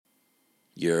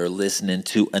You're listening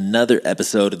to another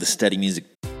episode of the Study Music.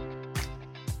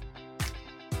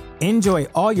 Enjoy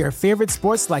all your favorite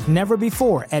sports like never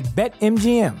before at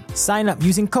BetMGM. Sign up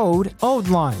using code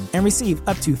OLDLINE and receive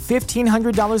up to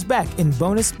 $1,500 back in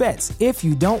bonus bets if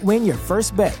you don't win your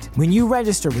first bet. When you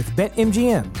register with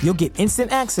BetMGM, you'll get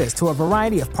instant access to a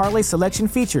variety of parlay selection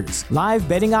features, live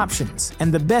betting options,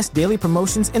 and the best daily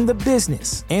promotions in the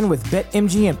business. And with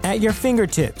BetMGM at your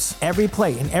fingertips, every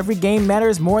play and every game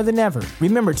matters more than ever.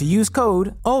 Remember to use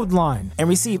code OLDLINE and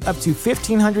receive up to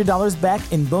 $1,500 back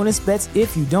in bonus bets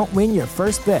if you don't win your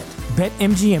first bet.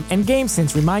 BetMGM and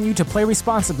GameSense remind you to play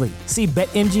responsibly. See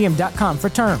BetMGM.com for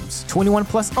terms. 21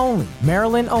 plus only.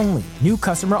 Maryland only. New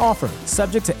customer offer.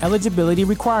 Subject to eligibility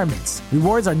requirements.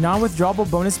 Rewards are non-withdrawable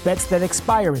bonus bets that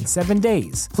expire in 7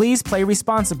 days. Please play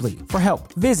responsibly. For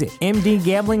help, visit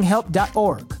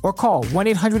mdgamblinghelp.org or call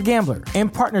 1-800-GAMBLER in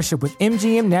partnership with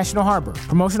MGM National Harbor.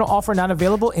 Promotional offer not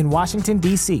available in Washington,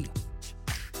 D.C.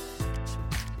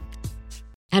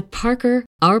 At Parker,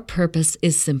 our purpose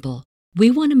is simple.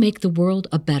 We want to make the world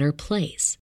a better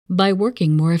place. By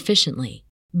working more efficiently,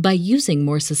 by using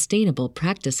more sustainable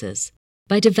practices,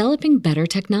 by developing better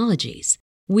technologies,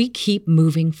 we keep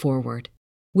moving forward.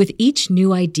 With each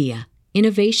new idea,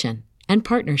 innovation, and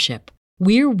partnership,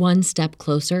 we're one step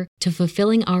closer to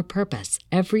fulfilling our purpose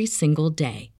every single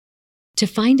day. To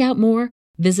find out more,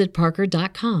 visit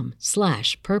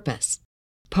parker.com/purpose.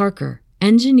 Parker,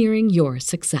 engineering your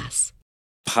success.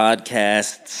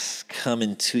 Podcasts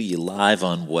coming to you live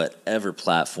on whatever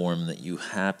platform that you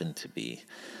happen to be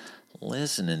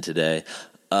listening today.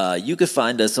 You could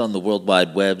find us on the World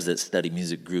Wide Webs at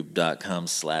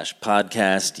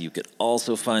studymusicgroup.com/podcast. You could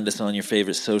also find us on your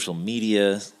favorite social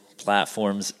media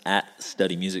platforms at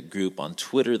Study Music Group. On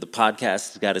Twitter, the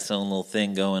podcast has got its own little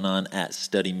thing going on at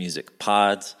Study Music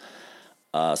Pods.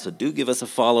 So do give us a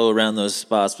follow around those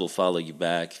spots. We'll follow you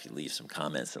back. If you leave some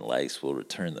comments and likes, we'll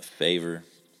return the favor.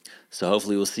 So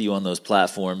hopefully we'll see you on those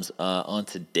platforms. On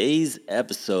today's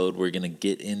episode, we're going to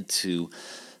get into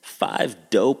 5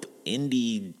 dope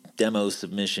indie demo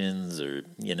submissions or,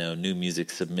 new music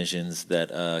submissions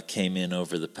that came in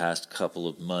over the past couple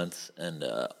of months. And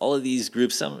all of these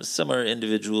groups, some are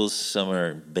individuals, some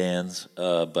are bands.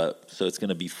 So it's going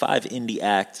to be 5 indie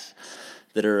acts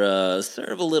that are sort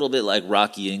of a little bit like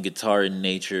rocky and guitar in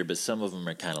nature, but some of them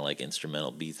are kind of like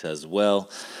instrumental beats as well.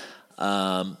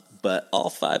 But all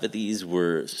 5 of these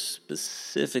were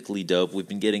specifically dope. We've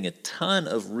been getting a ton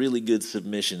of really good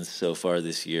submissions so far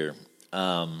this year.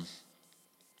 I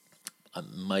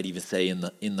might even say in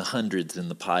the hundreds in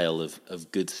the pile of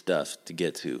good stuff to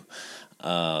get to.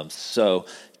 So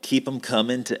keep them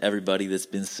coming to everybody that's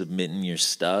been submitting your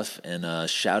stuff, and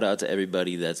shout out to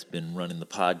everybody that's been running the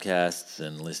podcasts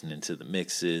and listening to the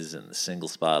mixes and the single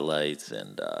spotlights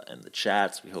and the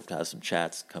chats. We hope to have some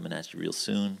chats coming at you real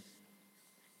soon.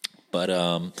 But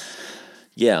on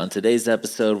today's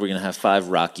episode, we're going to have 5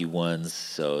 rocky ones.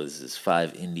 So this is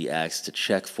 5 indie acts to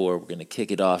check for. We're going to kick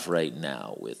it off right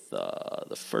now with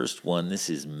the first one. This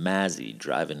is Mazzy,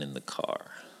 Driving in the Car.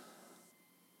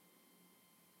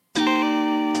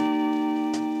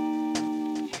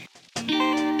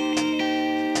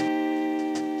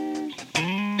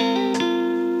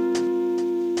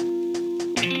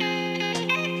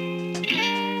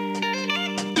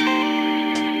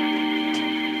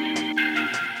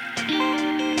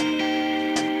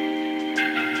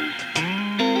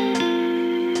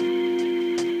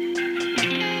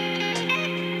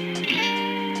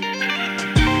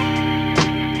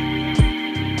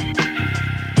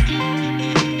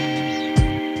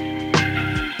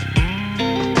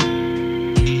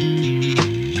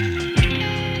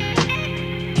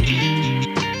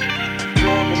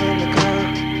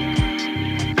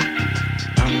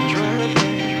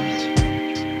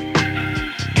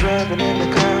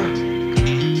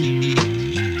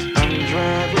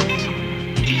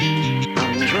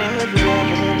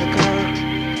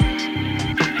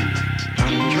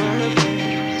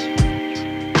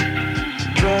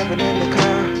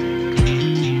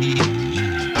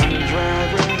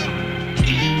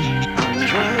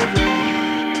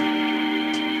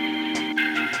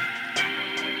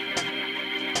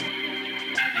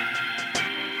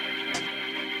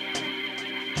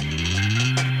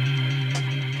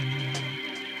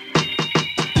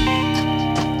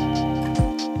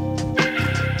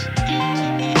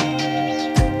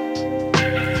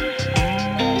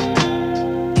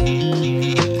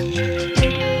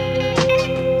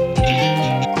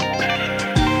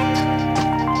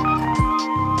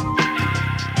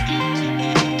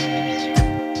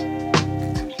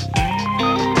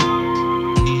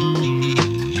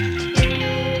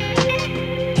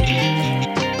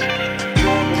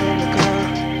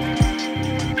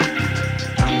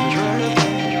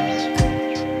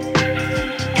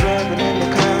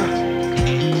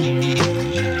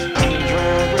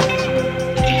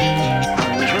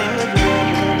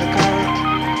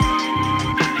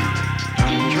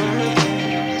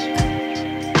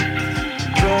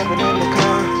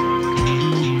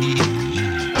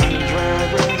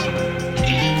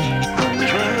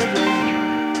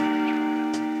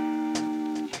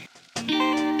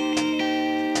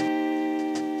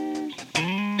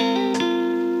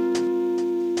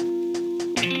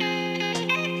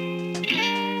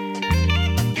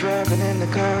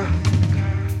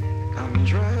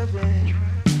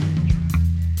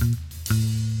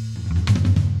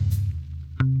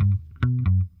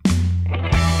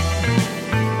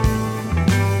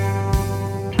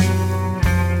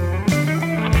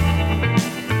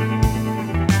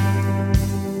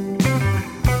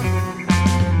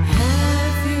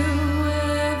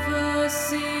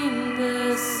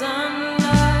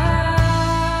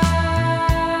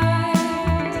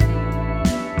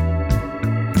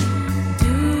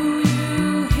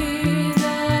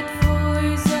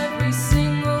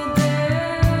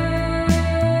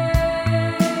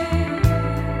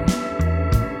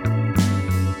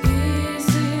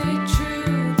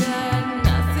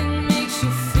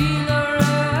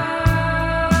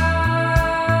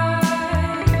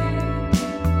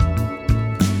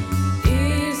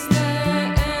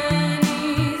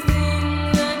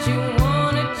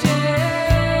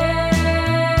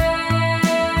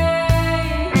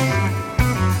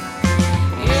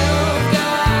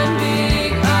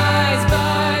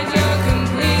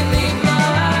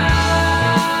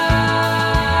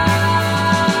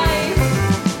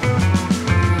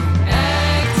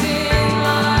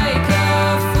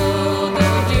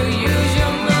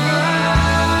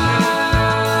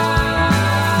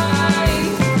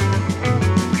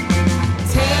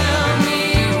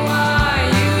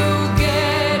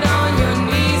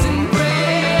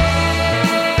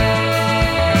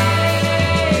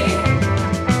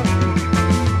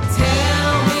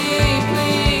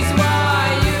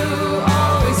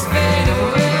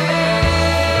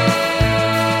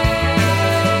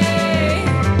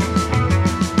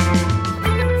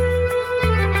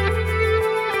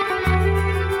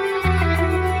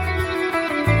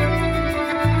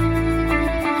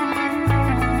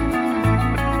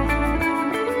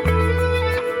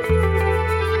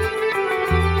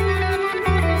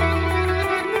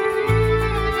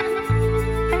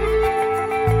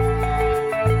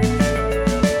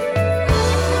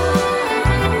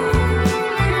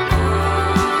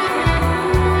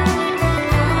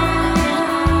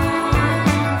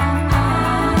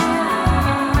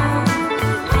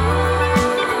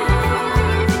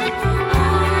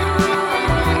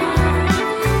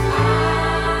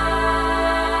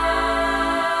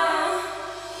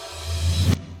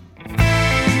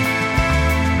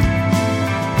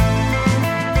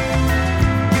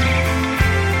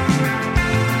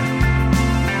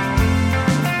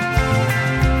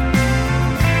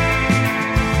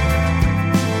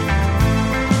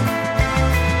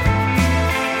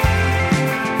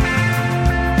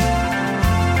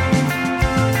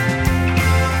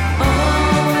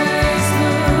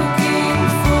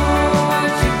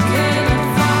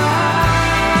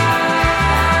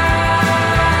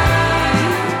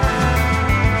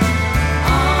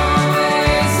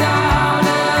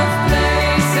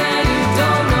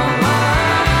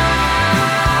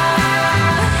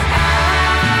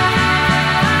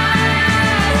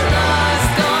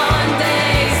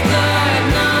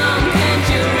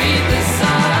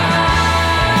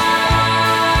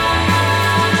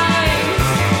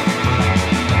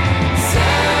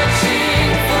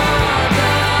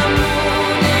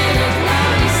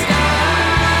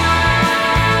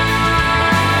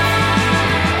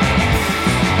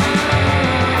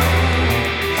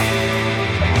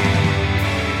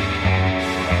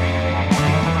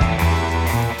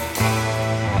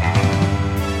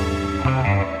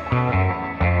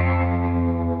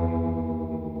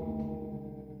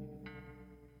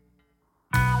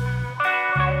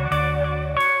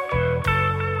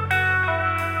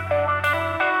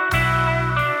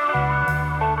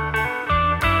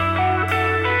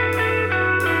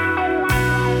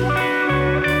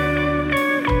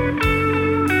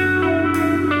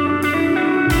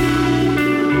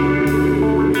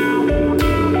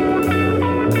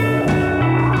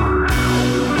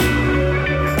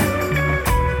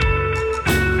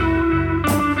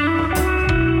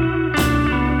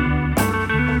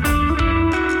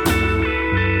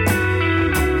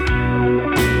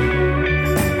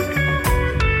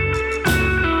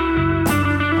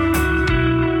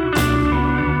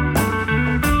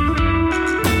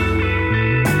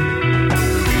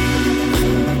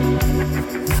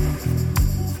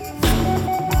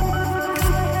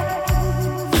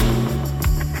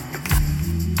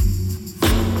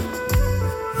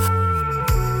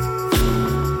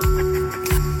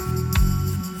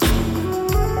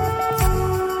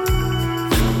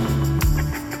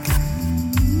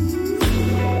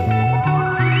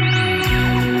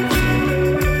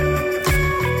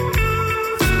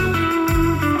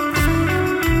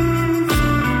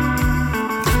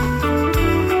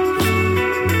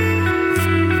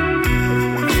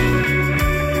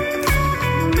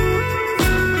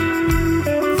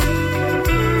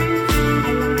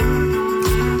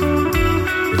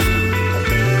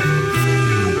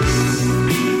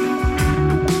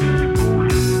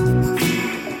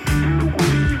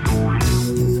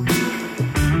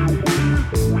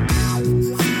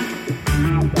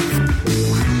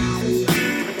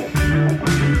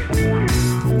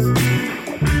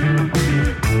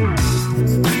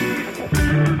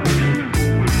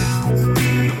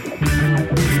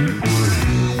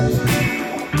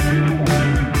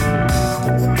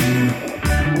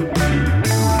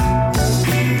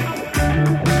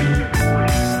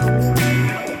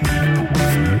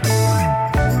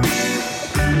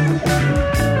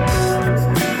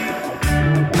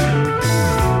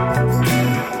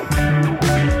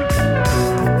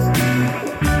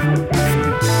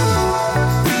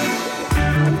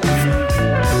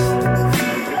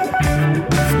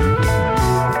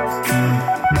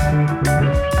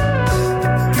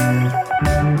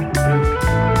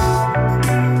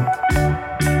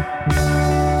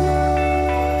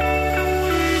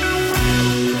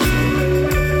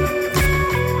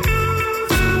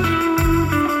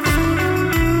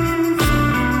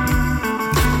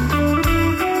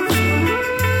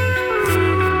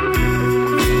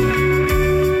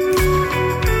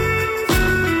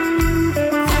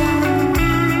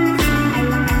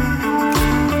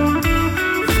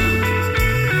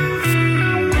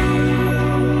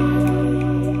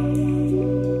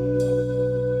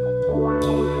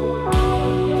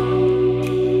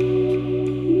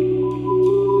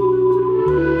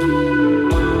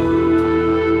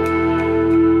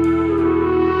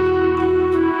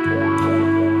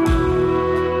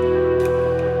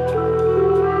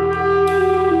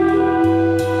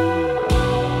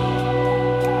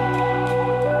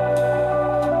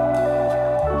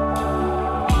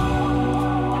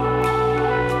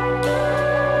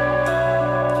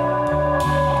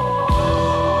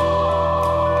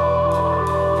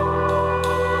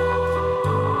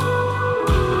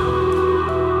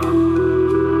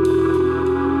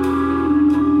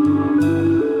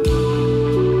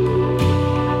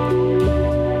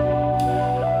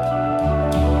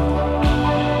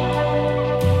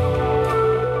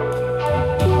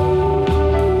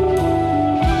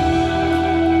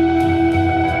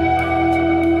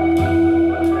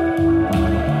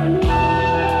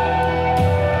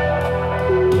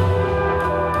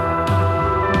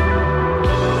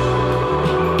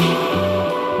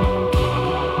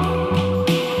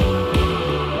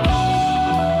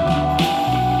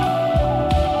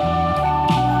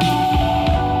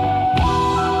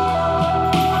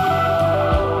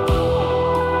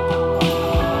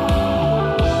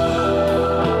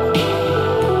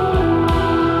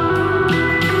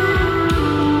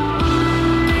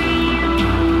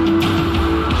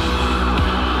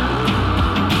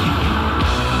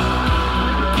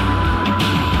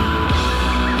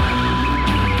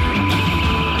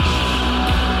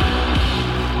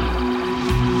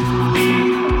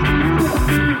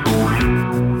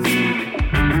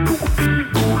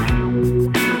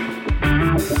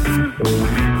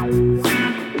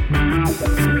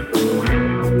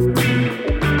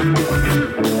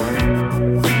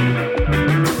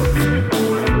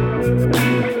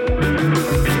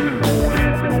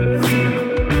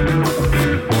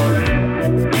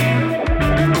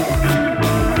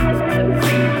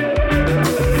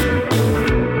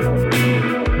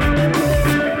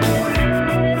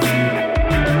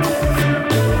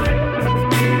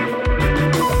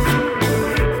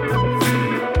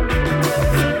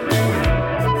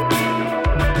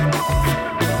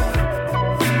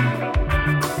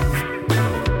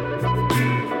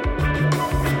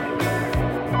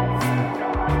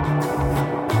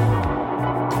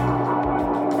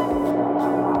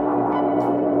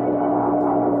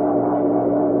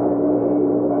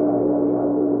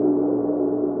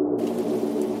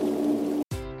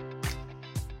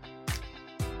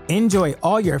 Enjoy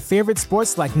all your favorite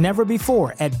sports like never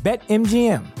before at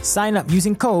BetMGM. Sign up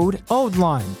using code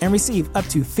OldLine and receive up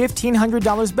to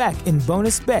 $1,500 back in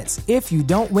bonus bets if you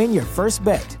don't win your first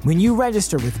bet. When you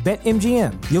register with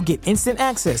BetMGM, you'll get instant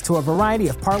access to a variety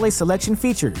of parlay selection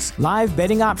features, live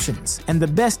betting options, and the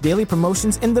best daily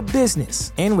promotions in the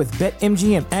business. And with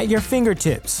BetMGM at your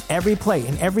fingertips, every play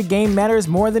and every game matters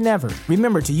more than ever.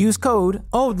 Remember to use code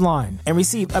OldLine and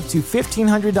receive up to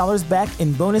 $1,500 back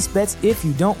in bonus bets if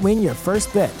you don't win your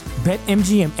first bet.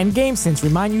 BetMGM and GameSense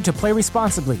remind you to play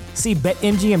responsibly. See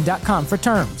BetMGM.com for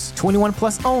terms. 21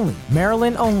 plus only.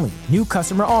 Maryland only. New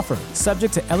customer offer.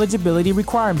 Subject to eligibility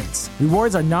requirements.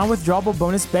 Rewards are non-withdrawable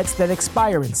bonus bets that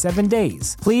expire in 7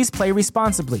 days. Please play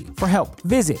responsibly. For help,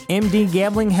 visit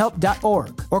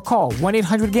mdgamblinghelp.org or call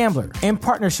 1-800-GAMBLER in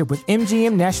partnership with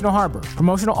MGM National Harbor.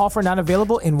 Promotional offer not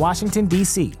available in Washington,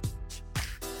 D.C.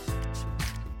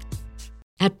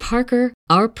 At Parker,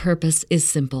 our purpose is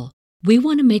simple. We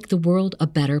want to make the world a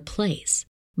better place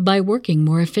by working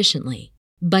more efficiently,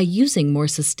 by using more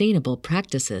sustainable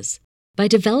practices, by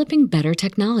developing better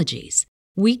technologies.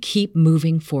 We keep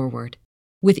moving forward.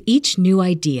 With each new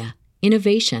idea,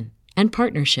 innovation, and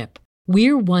partnership,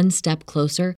 we're one step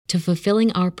closer to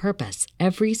fulfilling our purpose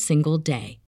every single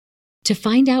day. To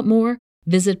find out more,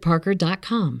 visit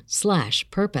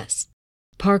parker.com/purpose.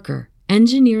 Parker,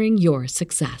 engineering your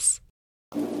success.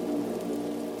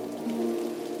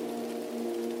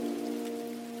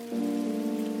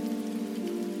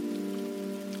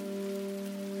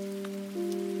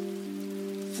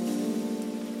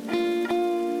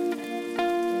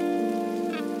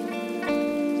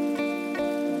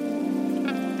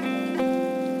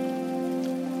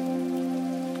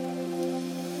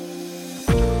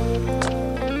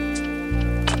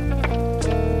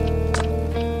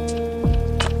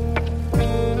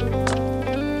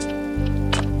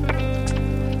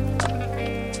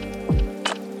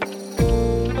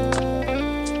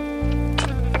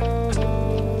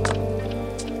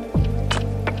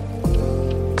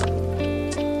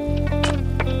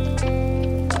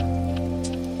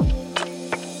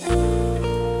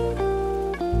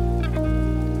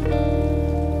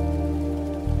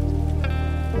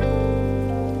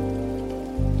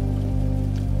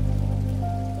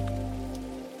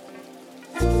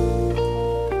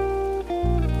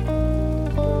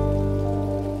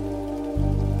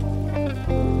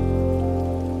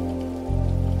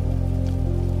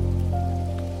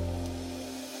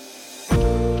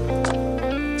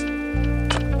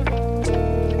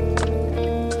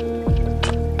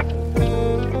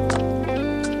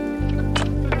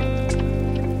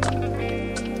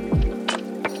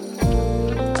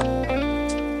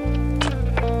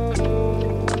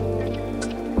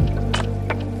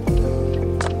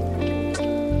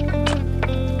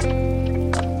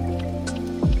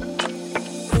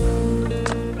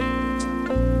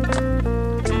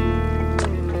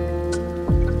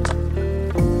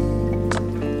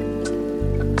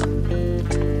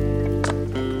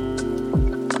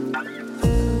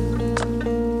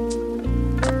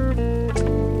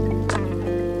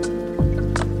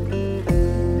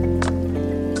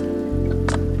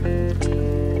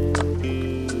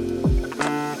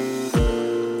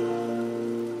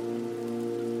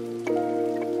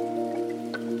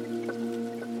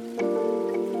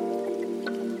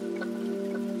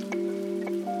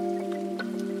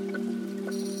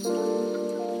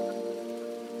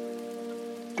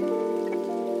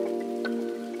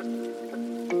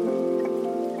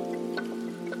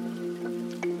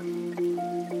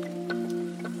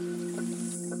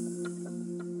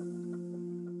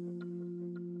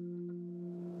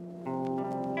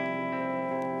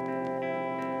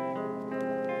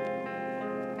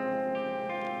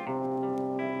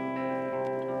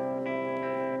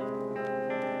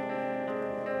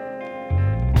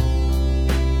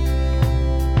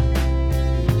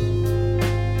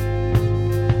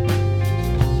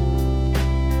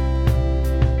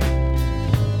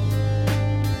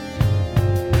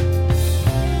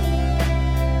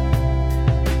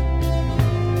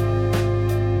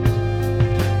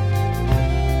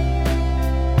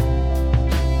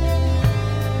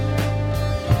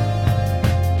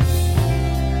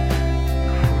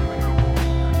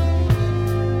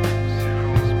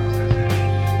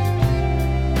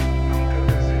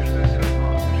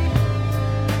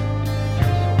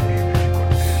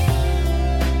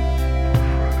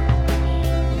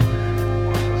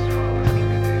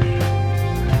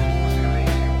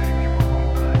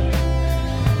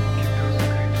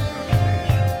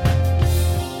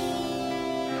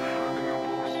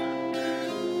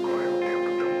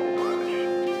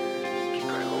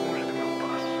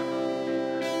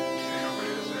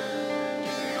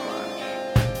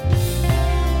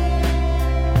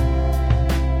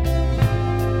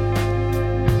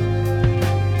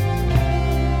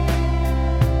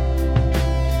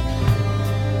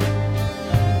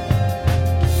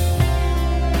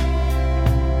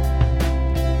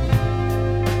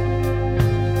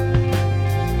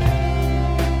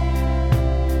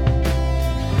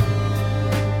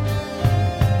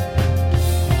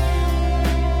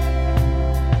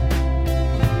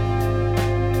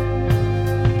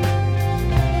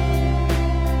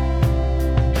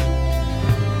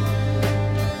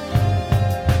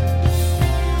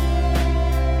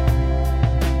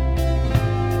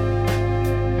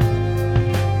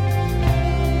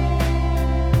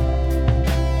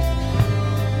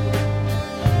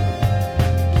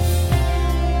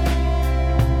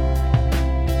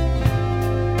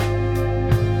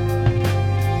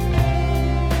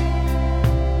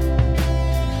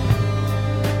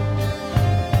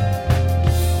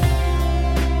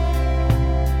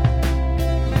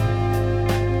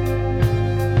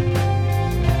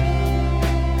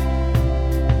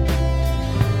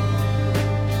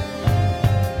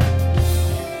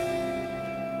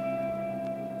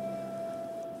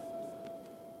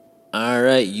 All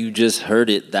right, you just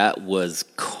heard it. That was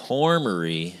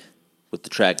Cormery with the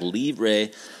track Libre,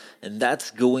 and that's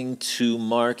going to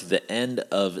mark the end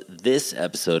of this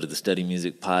episode of the Study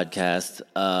Music Podcast.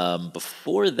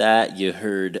 Before that, you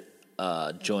heard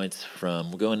joints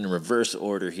from, we're going in reverse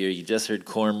order here. You just heard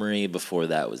Cormery. Before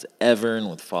that was Evern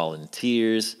with Fallen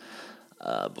Tears.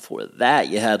 Before that,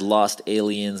 you had Lost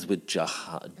Aliens with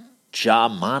Jamana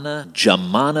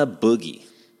Boogie.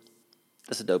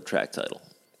 That's a dope track title.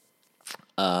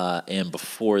 And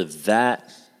before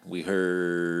that, we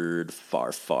heard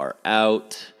Far Far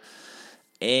Out.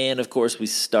 And, of course, we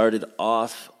started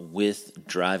off with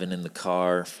Driving in the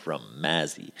Car from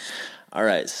Mazzy. All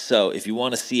right, so if you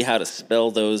want to see how to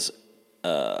spell those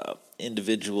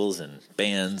individuals and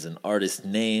bands and artist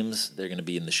names, they're going to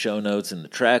be in the show notes and the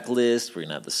track list. We're going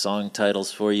to have the song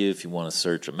titles for you if you want to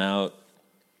search them out.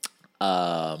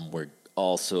 We're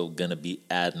also going to be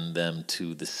adding them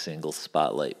to the Single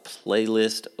Spotlight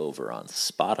playlist over on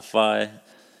Spotify.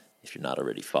 If you're not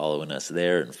already following us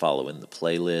there and following the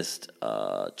playlist,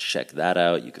 check that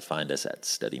out. You can find us at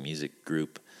Study Music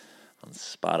Group on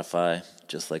Spotify,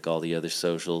 just like all the other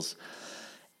socials.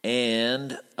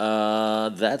 And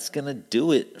that's going to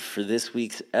do it for this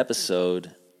week's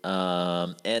episode.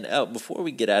 Before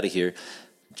we get out of here,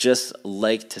 just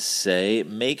like to say,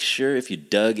 make sure if you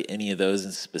dug any of those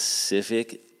in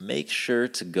specific, make sure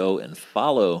to go and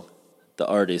follow the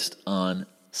artist on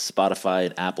Spotify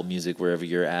and Apple Music, wherever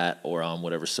you're at, or on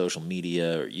whatever social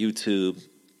media or YouTube.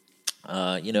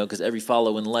 Because every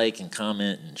follow and like and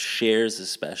comment and shares,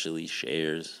 especially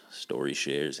shares, story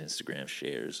shares, Instagram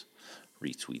shares,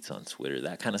 retweets on Twitter,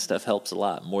 that kind of stuff helps a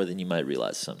lot, more than you might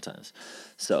realize sometimes.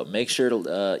 So make sure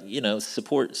to,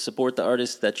 support the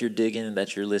artists that you're digging,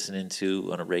 that you're listening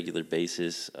to on a regular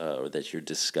basis, or that you're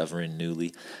discovering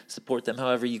newly. Support them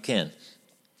however you can.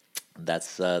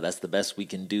 That's the best we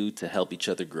can do to help each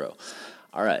other grow.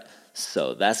 All right,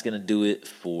 so that's going to do it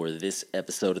for this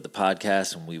episode of the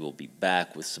podcast, and we will be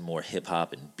back with some more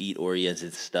hip-hop and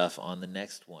beat-oriented stuff on the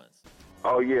next ones.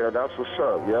 Oh yeah, that's what's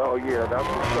up, yo. Oh yeah, that's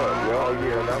what's up, yo. Oh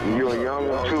yeah, that's what's you a young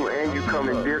one too, and you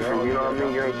coming different, you know what I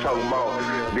mean? You ain't talking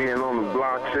about being on the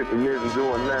block, sitting this and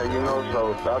doing that, you know,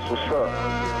 so that's what's up.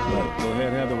 Right. Go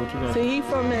ahead, Heather, what you got? See, he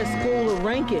from that school of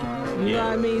ranking, you know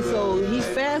what I mean? So he's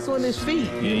fast on his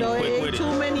feet, you know, it ain't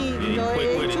too many, you know,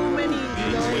 it ain't too many, you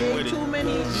know, it ain't too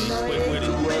many, you know, it ain't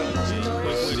too many, you know,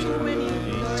 it ain't too many, you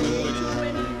know, it ain't too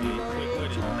many, you know, it ain't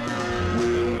too many.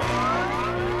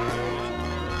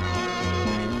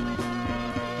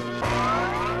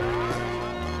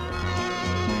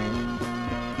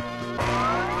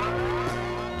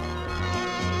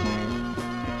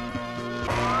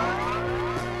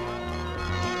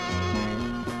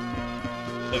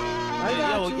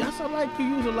 Yes, I like you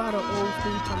use a lot of old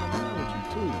school terminology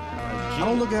too. I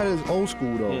don't look at it as old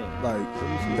school though. Yeah. Like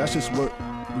that's just what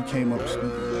we came up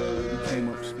speaking.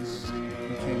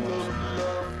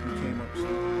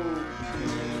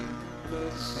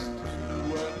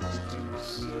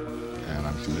 And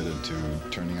I'm committed to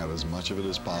turning out as much of it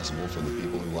as possible for the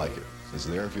people who like it. It's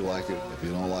there if you like it. If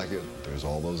you don't like it, there's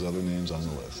all those other names on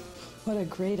the list. What a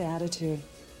great attitude.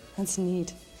 That's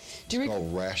neat. It's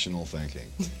called rational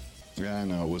thinking. Yeah, I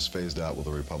know. It was phased out with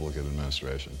the Republican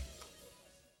administration.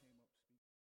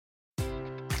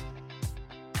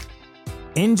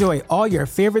 Enjoy all your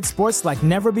favorite sports like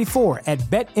never before at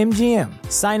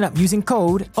BetMGM. Sign up using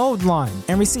code OldLine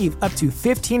and receive up to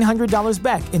 $1,500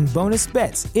 back in bonus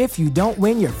bets if you don't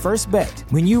win your first bet.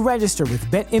 When you register with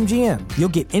BetMGM, you'll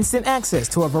get instant access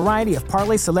to a variety of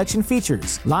parlay selection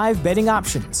features, live betting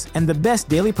options, and the best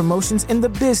daily promotions in the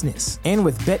business. And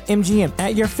with BetMGM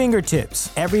at your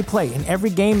fingertips, every play and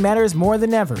every game matters more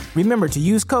than ever. Remember to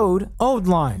use code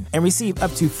OldLine and receive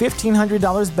up to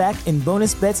 $1,500 back in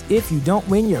bonus bets if you don't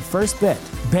win your first bet.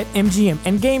 BetMGM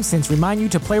and GameSense remind you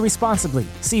to play responsibly.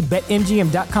 See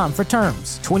BetMGM.com for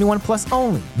terms. 21 plus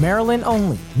only. Maryland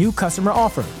only. New customer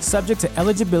offer. Subject to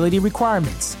eligibility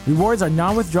requirements. Rewards are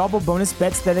non-withdrawable bonus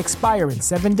bets that expire in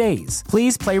 7 days.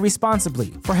 Please play responsibly.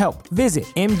 For help, visit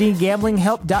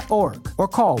mdgamblinghelp.org or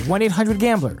call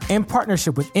 1-800-GAMBLER in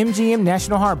partnership with MGM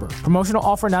National Harbor. Promotional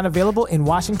offer not available in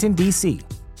Washington, D.C.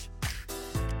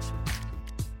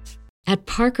 At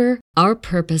Parker, our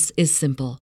purpose is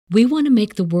simple. We want to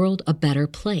make the world a better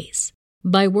place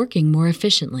by working more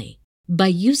efficiently, by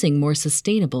using more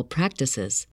sustainable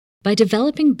practices, by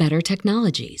developing better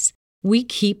technologies. We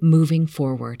keep moving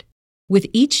forward. With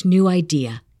each new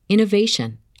idea,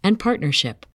 innovation, and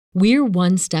partnership, we're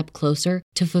one step closer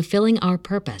to fulfilling our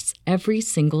purpose every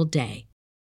single day.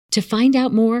 To find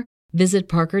out more, visit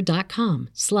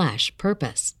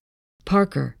parker.com/purpose.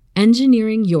 Parker,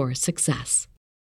 engineering your success.